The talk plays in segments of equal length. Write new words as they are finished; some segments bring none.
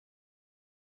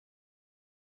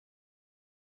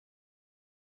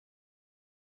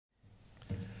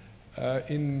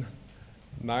In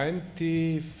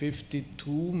 1952,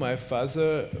 my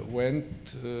father went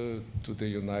to the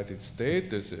United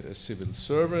States as a civil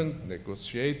servant,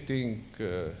 negotiating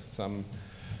some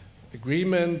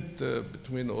agreement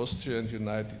between Austria and the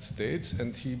United States,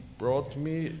 and he brought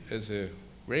me as a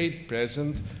great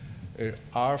present a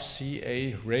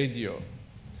RCA radio.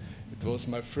 It was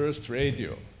my first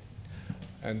radio.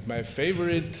 And my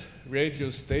favorite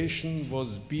radio station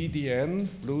was BDN,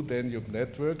 Blue Danube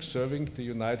Network, serving the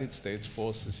United States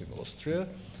forces in Austria.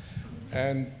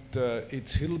 And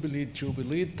it's Hillbilly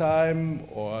Jubilee time,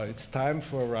 or it's time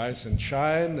for Rise and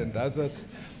Shine, and other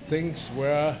things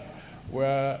were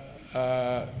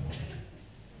the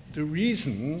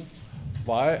reason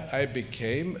why I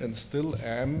became and still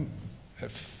am a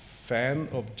fan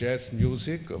of jazz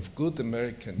music, of good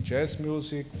American jazz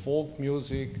music, folk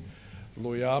music,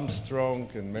 Louis Armstrong,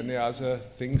 and many other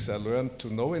things I learned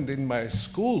to know. And in my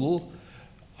school,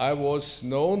 I was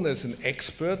known as an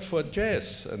expert for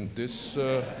jazz, and this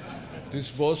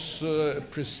was a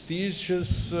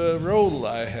prestigious role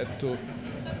I had to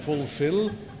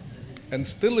fulfill, and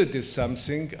still it is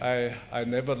something I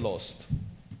never lost.